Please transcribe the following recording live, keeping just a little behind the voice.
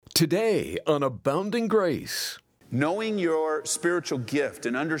Today on Abounding Grace. Knowing your spiritual gift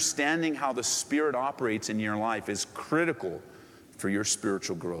and understanding how the Spirit operates in your life is critical for your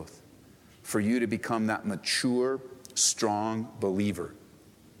spiritual growth, for you to become that mature, strong believer.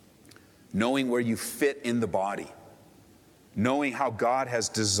 Knowing where you fit in the body, knowing how God has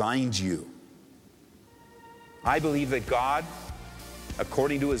designed you. I believe that God,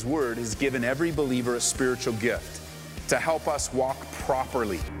 according to His Word, has given every believer a spiritual gift to help us walk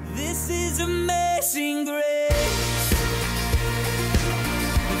properly. This is amazing grace.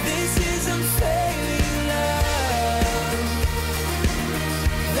 This is unfailing love.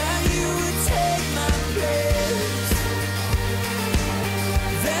 That you would take my place.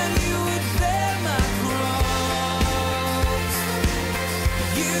 That you would bear my cross.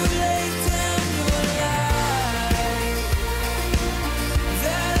 You laid down your life.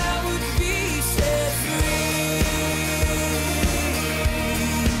 That I would be set free.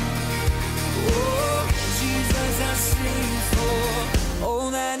 Oh, Jesus, I sing for all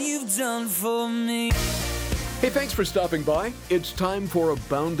that you've done for me. Hey, thanks for stopping by. It's time for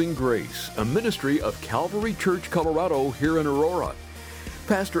Abounding Grace, a ministry of Calvary Church, Colorado, here in Aurora.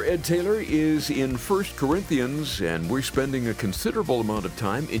 Pastor Ed Taylor is in 1 Corinthians, and we're spending a considerable amount of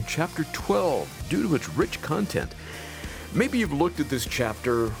time in chapter 12 due to its rich content. Maybe you've looked at this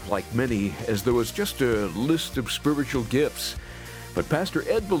chapter, like many, as though it's just a list of spiritual gifts. But Pastor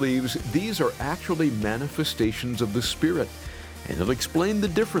Ed believes these are actually manifestations of the Spirit, and he'll explain the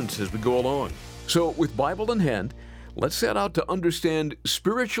difference as we go along. So, with Bible in hand, let's set out to understand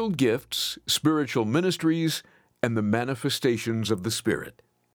spiritual gifts, spiritual ministries, and the manifestations of the Spirit.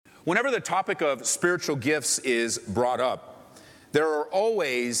 Whenever the topic of spiritual gifts is brought up, there are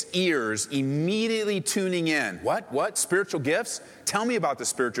always ears immediately tuning in. What? Spiritual gifts? Tell me about the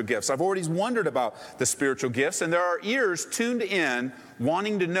spiritual gifts. I've always wondered about the spiritual gifts, and there are ears tuned in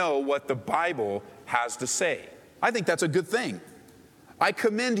wanting to know what the Bible has to say. I think that's a good thing. I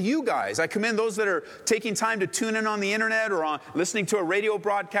commend you guys. I commend those that are taking time to tune in on the internet or on listening to a radio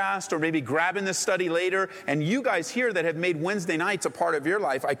broadcast or maybe grabbing this study later. And you guys here that have made Wednesday nights a part of your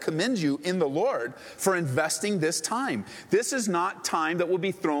life, I commend you in the Lord for investing this time. This is not time that will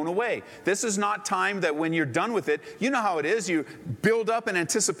be thrown away. This is not time that when you're done with it, you know how it is. You build up in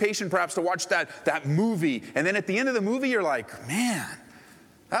anticipation perhaps to watch that movie. And then at the end of the movie, you're like, man,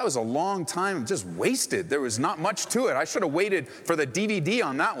 that was a long time just wasted. There was not much to it. I should have waited for the DVD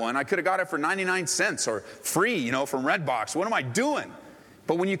on that one. I could have got it for 99 cents or free, from Redbox. What am I doing?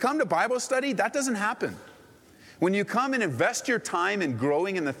 But when you come to Bible study, that doesn't happen. When you come and invest your time in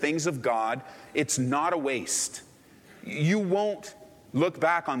growing in the things of God, it's not a waste. You won't look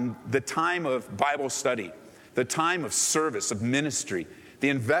back on the time of Bible study, the time of service, of ministry, the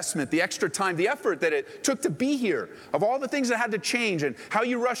investment, the extra time, the effort that it took to be here, of all the things that had to change and how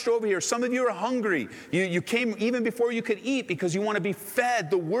you rushed over here. Some of you are hungry. You came even before you could eat because you want to be fed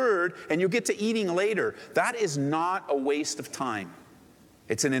the Word and you'll get to eating later. That is not a waste of time.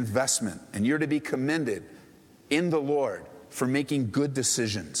 It's an investment, and you're to be commended in the Lord for making good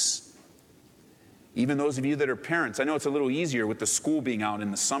decisions. Even those of you that are parents, I know it's a little easier with the school being out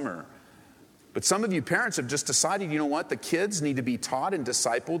in the summer. But some of you parents have just decided, you know what, the kids need to be taught and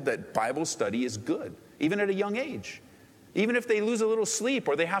discipled that Bible study is good, even at a young age. Even if they lose a little sleep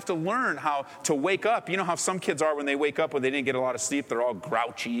or they have to learn how to wake up. You know how some kids are when they wake up when they didn't get a lot of sleep, they're all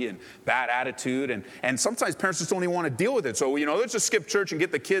grouchy and bad attitude. And sometimes parents just don't even want to deal with it. So, let's just skip church and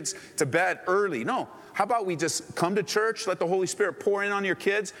get the kids to bed early. No, how about we just come to church, let the Holy Spirit pour in on your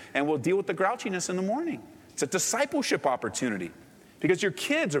kids, and we'll deal with the grouchiness in the morning. It's a discipleship opportunity because your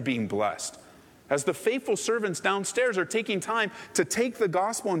kids are being blessed. As the faithful servants downstairs are taking time to take the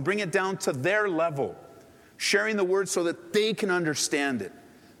gospel and bring it down to their level, sharing the word so that they can understand it,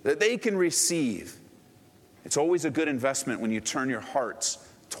 that they can receive. It's always a good investment when you turn your hearts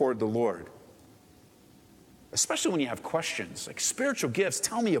toward the Lord. Especially when you have questions, like spiritual gifts,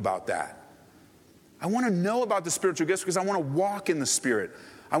 tell me about that. I want to know about the spiritual gifts because I want to walk in the Spirit.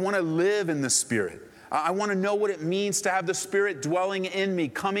 I want to live in the Spirit. I want to know what it means to have the Spirit dwelling in me,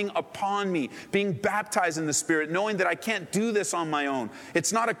 coming upon me, being baptized in the Spirit, knowing that I can't do this on my own.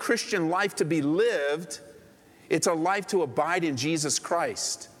 It's not a Christian life to be lived. It's a life to abide in Jesus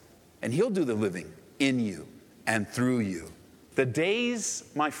Christ. And He'll do the living in you and through you. The days,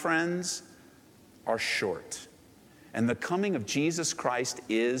 my friends, are short. And the coming of Jesus Christ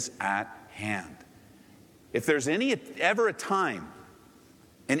is at hand. If there's ever a time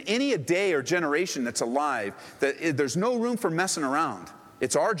in a day or generation that's alive, that there's no room for messing around.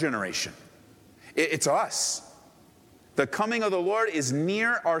 It's our generation. It's us. The coming of the Lord is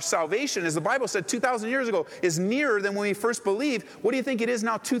near. Our salvation, as the Bible said 2,000 years ago, is nearer than when we first believed. What do you think it is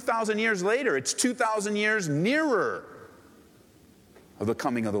now 2,000 years later? It's 2,000 years nearer of the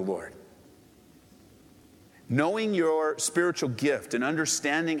coming of the Lord. Knowing your spiritual gift and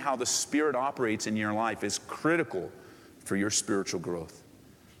understanding how the Spirit operates in your life is critical for your spiritual growth,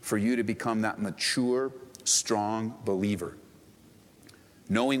 for you to become that mature, strong believer.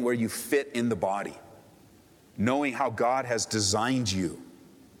 Knowing where you fit in the body. Knowing how God has designed you.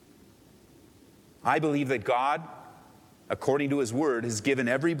 I believe that God, according to His Word, has given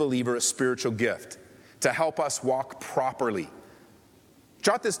every believer a spiritual gift to help us walk properly.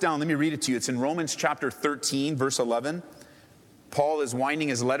 Jot this down. Let me read it to you. It's in Romans chapter 13, verse 11. Paul is winding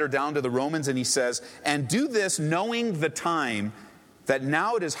his letter down to the Romans, and he says, "And do this knowing the time, that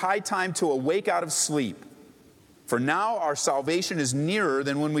now it is high time to awake out of sleep. For now our salvation is nearer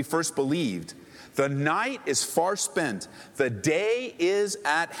than when we first believed. The night is far spent. The day is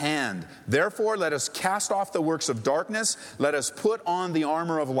at hand. Therefore, let us cast off the works of darkness. Let us put on the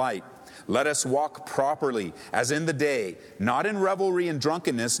armor of light. Let us walk properly, as in the day, not in revelry and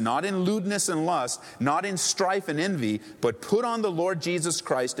drunkenness, not in lewdness and lust, not in strife and envy, but put on the Lord Jesus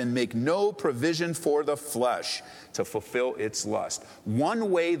Christ and make no provision for the flesh to fulfill its lust." One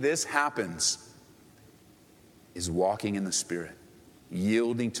way this happens is walking in the Spirit.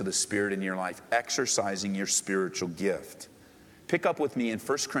 Yielding to the Spirit in your life, exercising your spiritual gift. Pick up with me in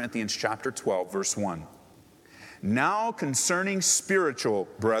 1 Corinthians chapter 12, verse 1. "Now concerning spiritual,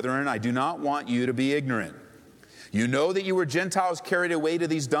 brethren, I do not want you to be ignorant. You know that you were Gentiles carried away to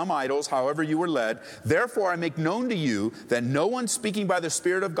these dumb idols, however you were led. Therefore I make known to you that no one speaking by the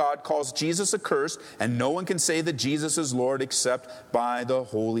Spirit of God calls Jesus accursed, and no one can say that Jesus is Lord except by the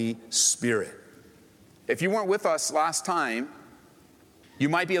Holy Spirit." If you weren't with us last time, you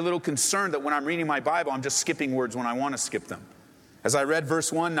might be a little concerned that when I'm reading my Bible, I'm just skipping words when I want to skip them. As I read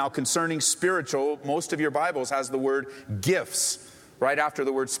verse 1, now concerning spiritual, most of your Bibles has the word gifts right after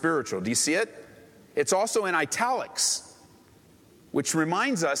the word spiritual. Do you see it? It's also in italics, which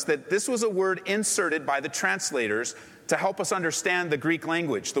reminds us that this was a word inserted by the translators to help us understand the Greek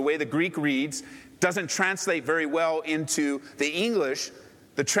language. The way the Greek reads doesn't translate very well into the English.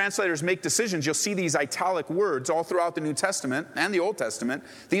 The translators make decisions. You'll see these italic words all throughout the New Testament and the Old Testament.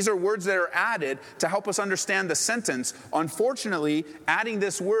 These are words that are added to help us understand the sentence. Unfortunately, adding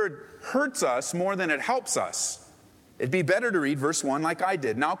this word hurts us more than it helps us. It'd be better to read verse 1 like I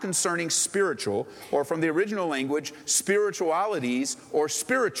did. Now concerning spiritual, or from the original language, spiritualities or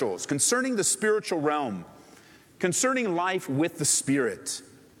spirituals. Concerning the spiritual realm. Concerning life with the Spirit.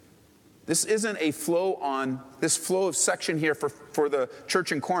 This isn't a flow on, this flow of section here for the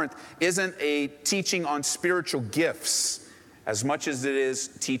church in Corinth isn't a teaching on spiritual gifts as much as it is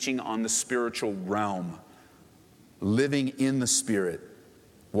teaching on the spiritual realm. Living in the Spirit.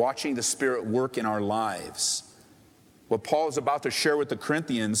 Watching the Spirit work in our lives. What Paul is about to share with the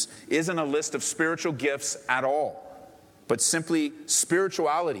Corinthians isn't a list of spiritual gifts at all, but simply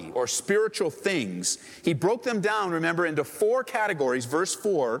spirituality or spiritual things. He broke them down, remember, into 4 categories. Verse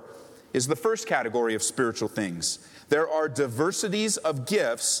 4 is the first category of spiritual things. There are diversities of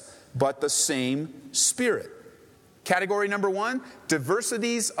gifts, but the same Spirit. Category number 1,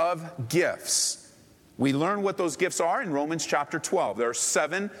 diversities of gifts. We learn what those gifts are in Romans chapter 12. There are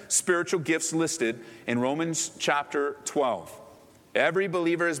 7 spiritual gifts listed in Romans chapter 12. Every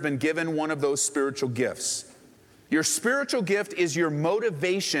believer has been given one of those spiritual gifts. Your spiritual gift is your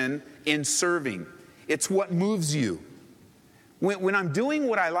motivation in serving. It's what moves you. When I'm doing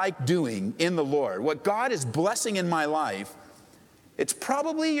what I like doing in the Lord, what God is blessing in my life, it's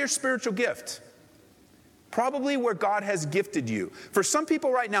probably your spiritual gift. Probably where God has gifted you. For some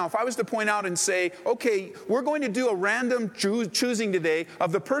people right now, if I was to point out and say, okay, we're going to do a random choosing today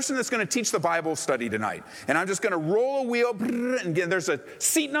of the person that's going to teach the Bible study tonight. And I'm just going to roll a wheel, and there's a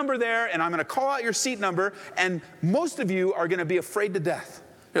seat number there, and I'm going to call out your seat number, and most of you are going to be afraid to death.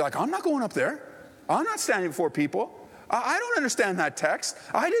 You're like, I'm not going up there. I'm not standing before people. I don't understand that text.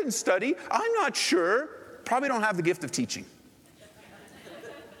 I didn't study. I'm not sure. Probably don't have the gift of teaching.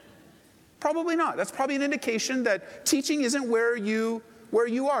 Probably not. That's probably an indication that teaching isn't where you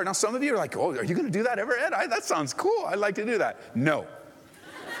are. Now, some of you are like, oh, are you going to do that ever, Ed? That sounds cool. I'd like to do that. No.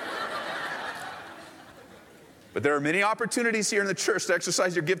 But there are many opportunities here in the church to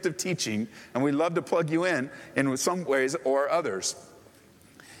exercise your gift of teaching, and we'd love to plug you in some ways or others.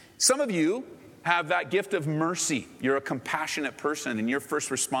 Some of you have that gift of mercy. You're a compassionate person, and your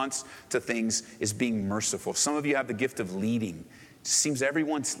first response to things is being merciful. Some of you have the gift of leading. It seems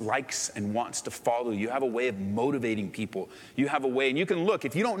everyone likes and wants to follow. You have a way of motivating people. You have a way, and you can look.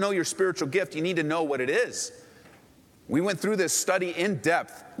 If you don't know your spiritual gift, you need to know what it is. We went through this study in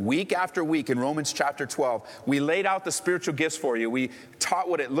depth, week after week in Romans chapter 12. We laid out the spiritual gifts for you. We taught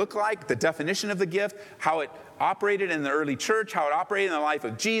what it looked like, the definition of the gift, how it operated in the early church, how it operated in the life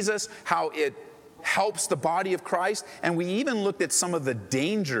of Jesus, how it helps the body of Christ. And we even looked at some of the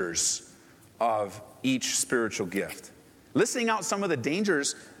dangers of each spiritual gift. Listing out some of the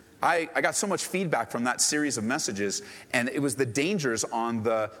dangers, I got so much feedback from that series of messages, and it was the dangers on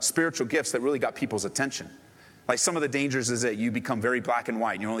the spiritual gifts that really got people's attention. Like some of the dangers is that you become very black and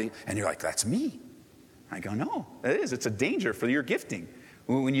white, and you're like, that's me. I go, no, it is. It's a danger for your gifting.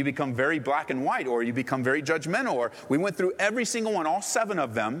 When you become very black and white, or you become very judgmental, or we went through every single one, all 7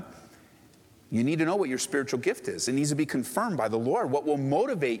 of them. You need to know what your spiritual gift is. It needs to be confirmed by the Lord. What will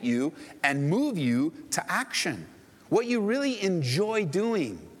motivate you and move you to action? What you really enjoy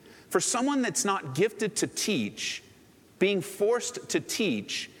doing. For someone that's not gifted to teach, being forced to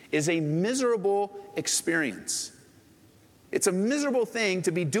teach is a miserable experience. It's a miserable thing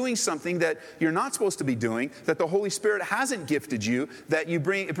to be doing something that you're not supposed to be doing, that the Holy Spirit hasn't gifted you, that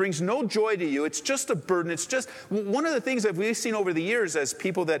it brings no joy to you. It's just a burden. It's just one of the things that we've seen over the years as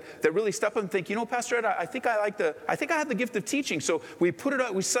people that really step up and think, Pastor Ed, I think I have the gift of teaching. So we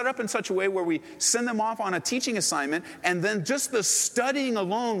set it up in such a way where we send them off on a teaching assignment, and then just the studying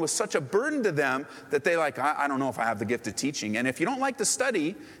alone was such a burden to them that they I don't know if I have the gift of teaching. And if you don't like to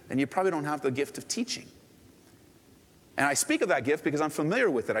study, then you probably don't have the gift of teaching. And I speak of that gift because I'm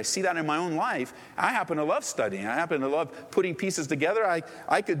familiar with it. I see that in my own life. I happen to love studying. I happen to love putting pieces together.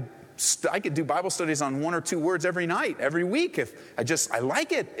 I could do Bible studies on 1 or 2 words every night, every week. I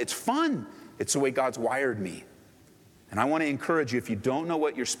like it. It's fun. It's the way God's wired me. And I want to encourage you, if you don't know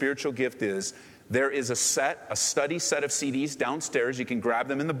what your spiritual gift is, there is a study set of CDs downstairs. You can grab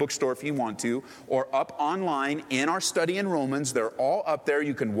them in the bookstore if you want to, or up online in our study in Romans. They're all up there.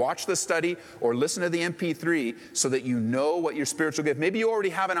 You can watch the study or listen to the MP3 so that you know what your spiritual gift. Maybe you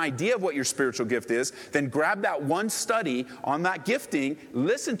already have an idea of what your spiritual gift is. Then grab that one study on that gifting,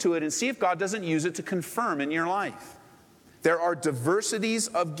 listen to it, and see if God doesn't use it to confirm in your life. There are diversities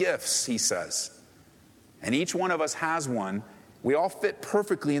of gifts, he says. And each one of us has one. We all fit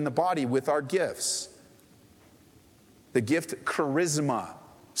perfectly in the body with our gifts. The gift charisma,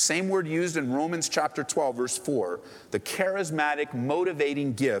 same word used in Romans chapter 12, verse 4, the charismatic,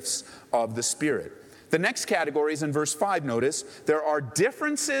 motivating gifts of the Spirit. The next category is in verse 5, notice, there are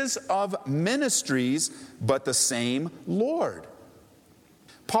differences of ministries, but the same Lord.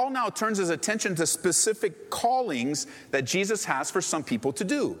 Paul now turns his attention to specific callings that Jesus has for some people to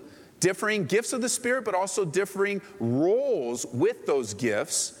do. Differing gifts of the Spirit, but also differing roles with those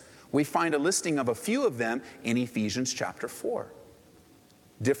gifts. We find a listing of a few of them in Ephesians chapter 4.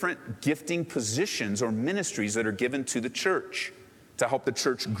 Different gifting positions or ministries that are given to the church to help the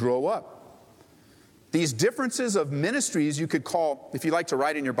church grow up. These differences of ministries you could call, if you like to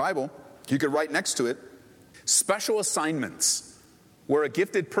write in your Bible, you could write next to it, special assignments, where a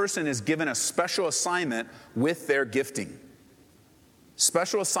gifted person is given a special assignment with their gifting.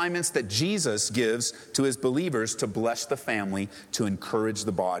 Special assignments that Jesus gives to his believers to bless the family, to encourage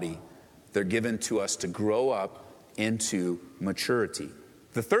the body. They're given to us to grow up into maturity.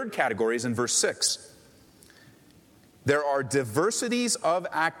 The third category is in verse 6. There are diversities of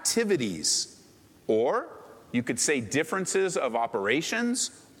activities, or you could say differences of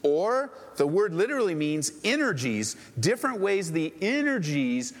operations, or the word literally means energies, different ways the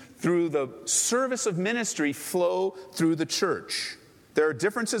energies through the service of ministry flow through the church. There are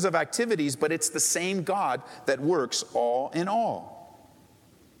differences of activities, but it's the same God that works all in all.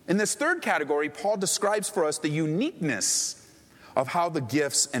 In this third category, Paul describes for us the uniqueness of how the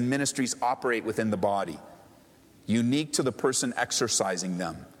gifts and ministries operate within the body, unique to the person exercising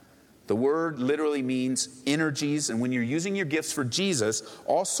them. The word literally means energies, and when you're using your gifts for Jesus,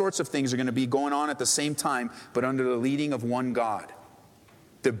 all sorts of things are going to be going on at the same time, but under the leading of one God.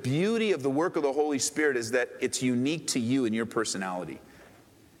 The beauty of the work of the Holy Spirit is that it's unique to you and your personality.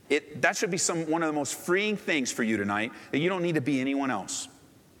 That should be one of the most freeing things for you tonight, that you don't need to be anyone else.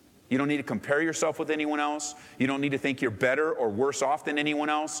 You don't need to compare yourself with anyone else. You don't need to think you're better or worse off than anyone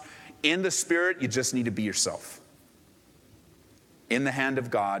else. In the Spirit, you just need to be yourself. In the hand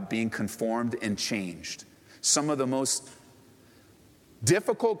of God, being conformed and changed. Some of the most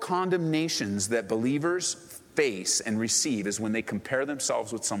difficult condemnations that believers face and receive is when they compare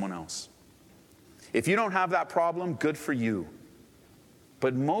themselves with someone else. If you don't have that problem, good for you.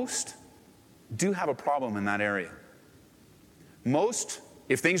 But most do have a problem in that area. Most,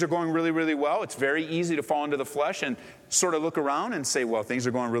 if things are going really, really well, it's very easy to fall into the flesh and sort of look around and say, well, things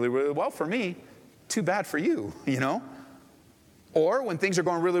are going really, really well for me. Too bad for you, Or when things are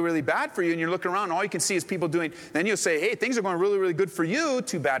going really, really bad for you and you're looking around, all you can see is people doing, then you'll say, hey, things are going really, really good for you,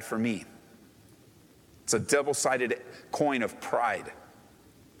 too bad for me. It's a double-sided coin of pride.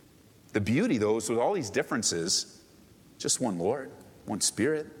 The beauty, though, is with all these differences, just one Lord, one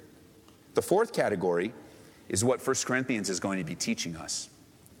Spirit. The fourth category is what 1 Corinthians is going to be teaching us.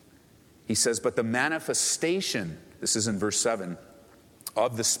 He says, but the manifestation, this is in verse 7,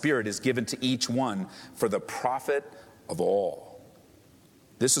 of the Spirit is given to each one for the profit of all.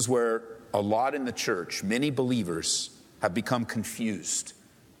 This is where a lot in the church, many believers, have become confused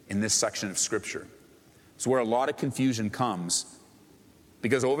in this section of Scripture. It's where a lot of confusion comes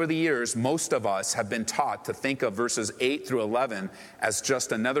because over the years, most of us have been taught to think of verses 8 through 11 as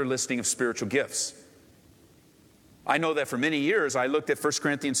just another listing of spiritual gifts. I know that for many years, I looked at 1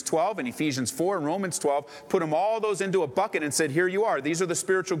 Corinthians 12 and Ephesians 4 and Romans 12, put them all those into a bucket and said, here you are. These are the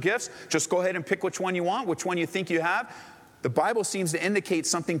spiritual gifts. Just go ahead and pick which one you want, which one you think you have. The Bible seems to indicate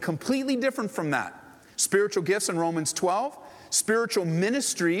something completely different from that. Spiritual gifts in Romans 12, spiritual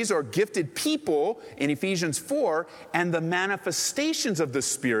ministries or gifted people in Ephesians 4, and the manifestations of the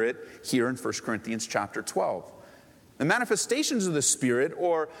Spirit here in 1 Corinthians chapter 12. The manifestations of the Spirit,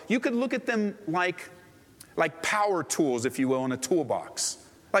 or you could look at them like power tools, if you will, in a toolbox.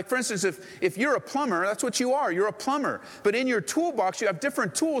 Like, for instance, if you're a plumber, that's what you are. You're a plumber. But in your toolbox, you have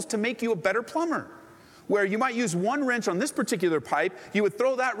different tools to make you a better plumber. Where you might use one wrench on this particular pipe, you would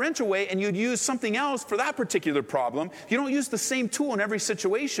throw that wrench away and you'd use something else for that particular problem. You don't use the same tool in every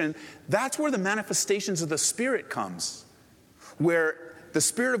situation. That's where the manifestations of the Spirit comes. Where the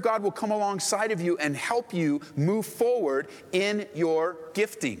Spirit of God will come alongside of you and help you move forward in your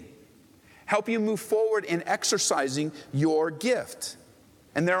gifting. Help you move forward in exercising your gift.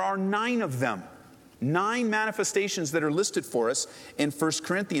 And there are 9 of them. 9 manifestations that are listed for us in 1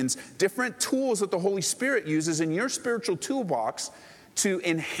 Corinthians. Different tools that the Holy Spirit uses in your spiritual toolbox to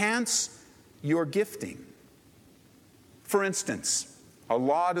enhance your gifting. For instance, a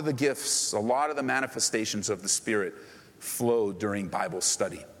lot of the gifts, a lot of the manifestations of the Spirit flow during Bible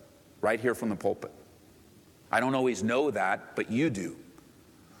study, right here from the pulpit. I don't always know that, but you do.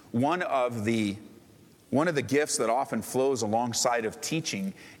 One of the gifts that often flows alongside of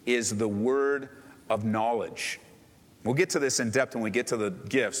teaching is the word of knowledge. We'll get to this in depth when we get to the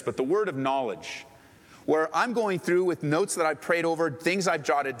gifts, but the word of knowledge, where I'm going through with notes that I've prayed over, things I've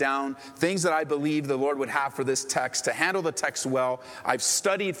jotted down, things that I believe the Lord would have for this text, to handle the text well. I've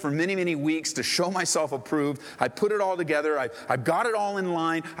studied for many, many weeks to show myself approved. I put it all together. I've got it all in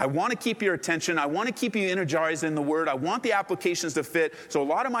line. I want to keep your attention. I want to keep you energized in the Word. I want the applications to fit. So a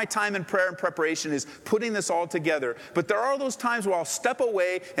lot of my time in prayer and preparation is putting this all together. But there are those times where I'll step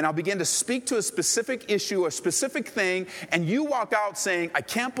away and I'll begin to speak to a specific issue, a specific thing, and you walk out saying, I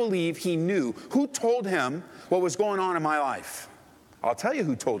can't believe he knew. Who told him what was going on in my life? I'll tell you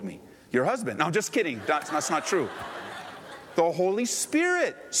who told me. Your husband. No, I'm just kidding. That's not true. The Holy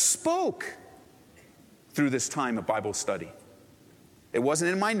Spirit spoke through this time of Bible study. It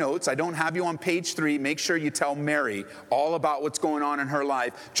wasn't in my notes. I don't have you on page 3. Make sure you tell Mary all about what's going on in her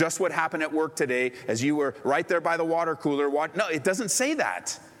life. Just what happened at work today as you were right there by the water cooler. No, it doesn't say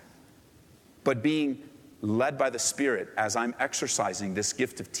that. But being led by the Spirit as I'm exercising this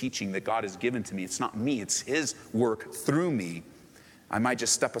gift of teaching that God has given to me. It's not me, it's His work through me. I might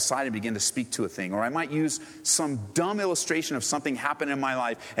just step aside and begin to speak to a thing. Or I might use some dumb illustration of something happened in my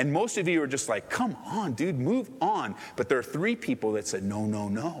life. And most of you are just like, come on, dude, move on. But there are 3 people that said,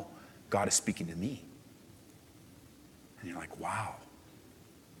 no, God is speaking to me. And you're like, wow.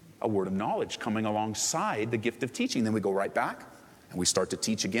 A word of knowledge coming alongside the gift of teaching. Then we go right back. And we start to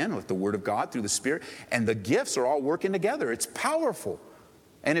teach again with the Word of God through the Spirit. And the gifts are all working together. It's powerful.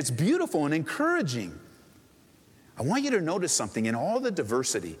 And it's beautiful and encouraging. I want you to notice something. In all the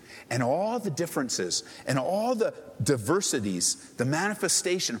diversity and all the differences and all the diversities, the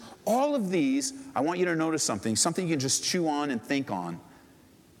manifestation, all of these, I want you to notice something. Something you can just chew on and think on.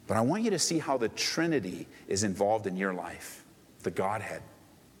 But I want you to see how the Trinity is involved in your life. The Godhead.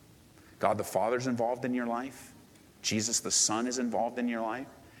 God the Father is involved in your life. Jesus the Son is involved in your life,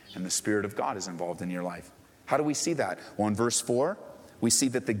 and the Spirit of God is involved in your life. How do we see that? Well, in verse 4, we see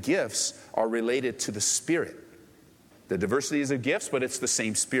that the gifts are related to the Spirit. The diversity is of gifts, but it's the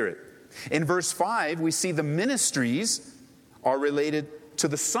same Spirit. In verse 5, we see the ministries are related to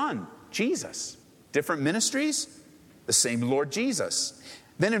the Son, Jesus. Different ministries, the same Lord Jesus.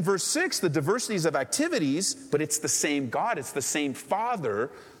 Then in verse 6, the diversities of activities, but it's the same God, it's the same Father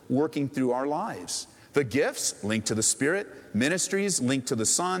working through our lives. The gifts linked to the Spirit, ministries linked to the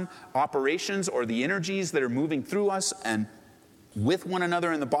Son, operations or the energies that are moving through us and with one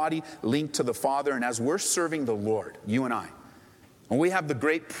another in the body linked to the Father. And as we're serving the Lord, you and I, When we have the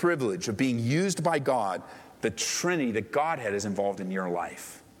great privilege of being used by God, the Trinity, the Godhead is involved in your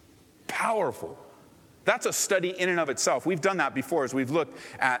life. Powerful. That's a study in and of itself. We've done that before as we've looked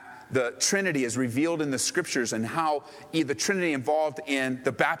at the Trinity as revealed in the Scriptures and how the Trinity involved in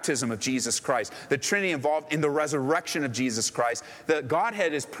the baptism of Jesus Christ, the Trinity involved in the resurrection of Jesus Christ. The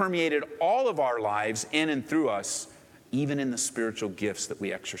Godhead has permeated all of our lives in and through us, even in the spiritual gifts that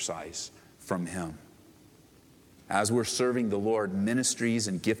we exercise from Him. As we're serving the Lord, ministries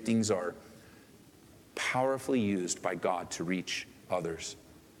and giftings are powerfully used by God to reach others,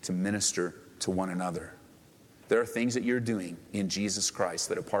 to minister to one another. There are things that you're doing in Jesus Christ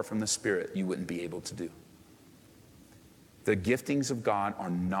that apart from the Spirit, you wouldn't be able to do. The giftings of God are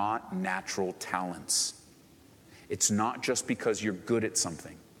not natural talents. It's not just because you're good at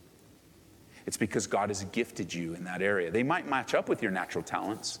something. It's because God has gifted you in that area. They might match up with your natural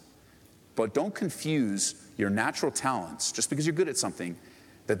talents, but don't confuse your natural talents, just because you're good at something,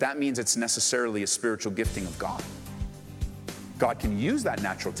 that means it's necessarily a spiritual gifting of God. God can use that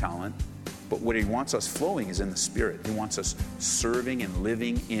natural talent, but what He wants us flowing is in the Spirit. He wants us serving and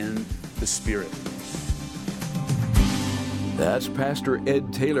living in the Spirit. That's Pastor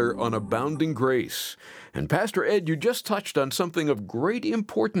Ed Taylor on Abounding Grace. And Pastor Ed, you just touched on something of great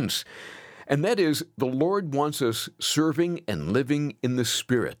importance, and that is the Lord wants us serving and living in the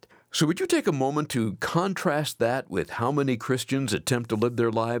Spirit. So would you take a moment to contrast that with how many Christians attempt to live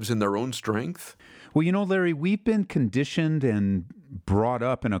their lives in their own strength? Well, Larry, we've been conditioned and brought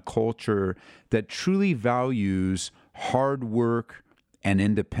up in a culture that truly values hard work and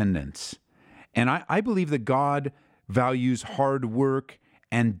independence. And I believe that God values hard work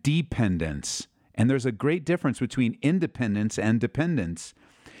and dependence. And there's a great difference between independence and dependence.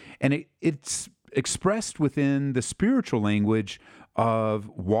 And it's expressed within the spiritual language of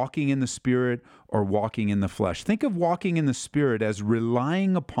walking in the Spirit or walking in the flesh. Think of walking in the Spirit as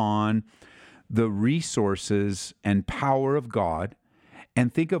relying upon the resources and power of God,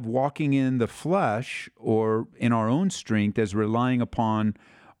 and think of walking in the flesh or in our own strength as relying upon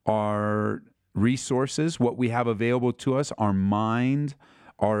our resources, what we have available to us, our mind,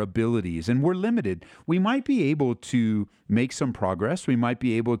 our abilities. And we're limited. We might be able to make some progress. We might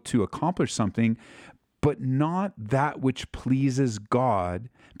be able to accomplish something, but not that which pleases God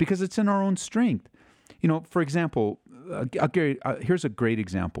because it's in our own strength. For example, here's a great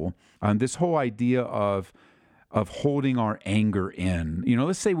example. This whole idea of holding our anger in.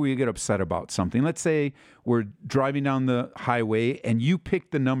 Let's say we get upset about something. Let's say we're driving down the highway and you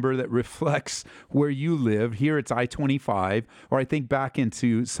pick the number that reflects where you live. Here it's I-25, or I think back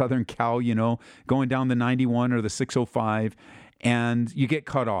into Southern Cal, going down the 91 or the 605, and you get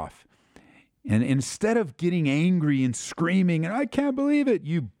cut off. And instead of getting angry and screaming, and I can't believe it,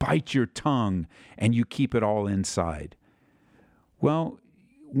 you bite your tongue and you keep it all inside. Well,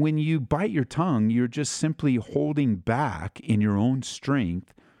 when you bite your tongue, you're just simply holding back in your own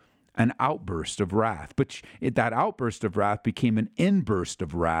strength an outburst of wrath. But that outburst of wrath became an inburst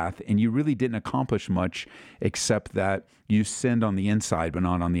of wrath, and you really didn't accomplish much except that you sinned on the inside but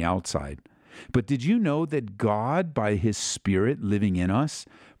not on the outside. But did you know that God, by His Spirit living in us,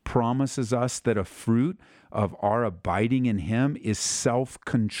 promises us that a fruit of our abiding in Him is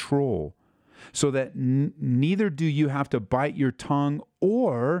self-control, so that neither do you have to bite your tongue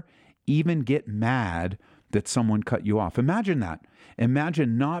or even get mad that someone cut you off. Imagine that.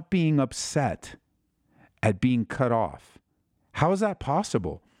 Imagine not being upset at being cut off. How is that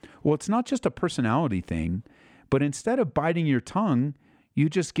possible? Well, it's not just a personality thing, but instead of biting your tongue, you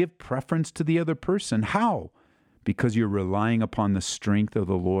just give preference to the other person. How? Because you're relying upon the strength of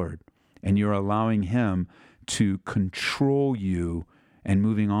the Lord, and you're allowing Him to control you and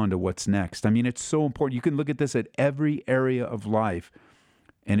moving on to what's next. It's so important. You can look at this at every area of life,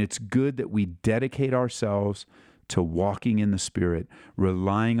 and it's good that we dedicate ourselves to walking in the Spirit,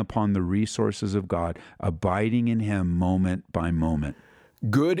 relying upon the resources of God, abiding in Him moment by moment.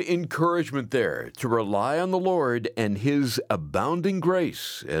 Good encouragement there to rely on the Lord and His abounding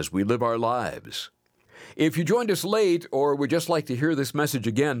grace as we live our lives. If you joined us late or would just like to hear this message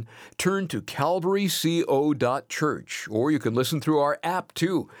again, turn to calvaryco.church, or you can listen through our app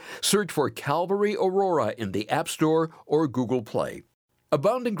too. Search for Calvary Aurora in the App Store or Google Play.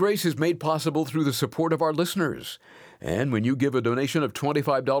 Abounding Grace is made possible through the support of our listeners. And when you give a donation of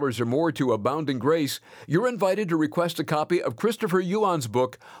 $25 or more to Abounding Grace, you're invited to request a copy of Christopher Yuan's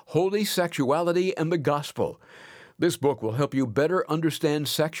book, Holy Sexuality and the Gospel. This book will help you better understand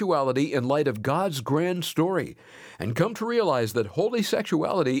sexuality in light of God's grand story and come to realize that holy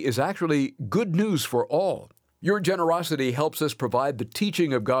sexuality is actually good news for all. Your generosity helps us provide the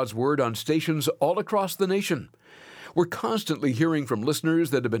teaching of God's Word on stations all across the nation. We're constantly hearing from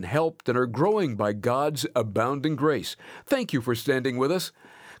listeners that have been helped and are growing by God's abounding grace. Thank you for standing with us.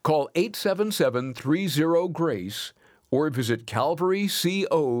 Call 877-30-GRACE or visit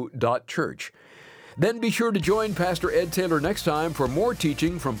calvaryco.church. Then be sure to join Pastor Ed Taylor next time for more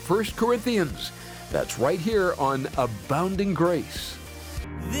teaching from 1 Corinthians. That's right here on Abounding Grace.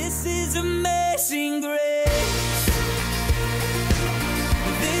 This is amazing grace.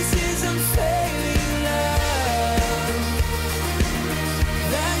 This is unfailing love.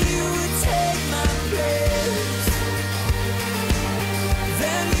 That you would take my place.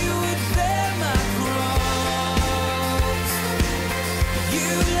 That you would bear my cross. You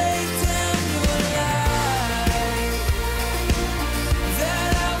laid down your life.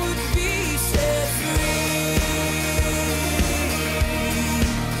 That I would be set free.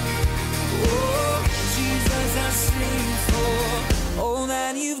 Oh, Jesus, I sing for all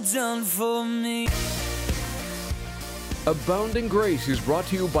that you've done for me. Abounding Grace is brought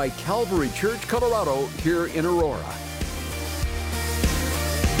to you by Calvary Church, Colorado, here in Aurora.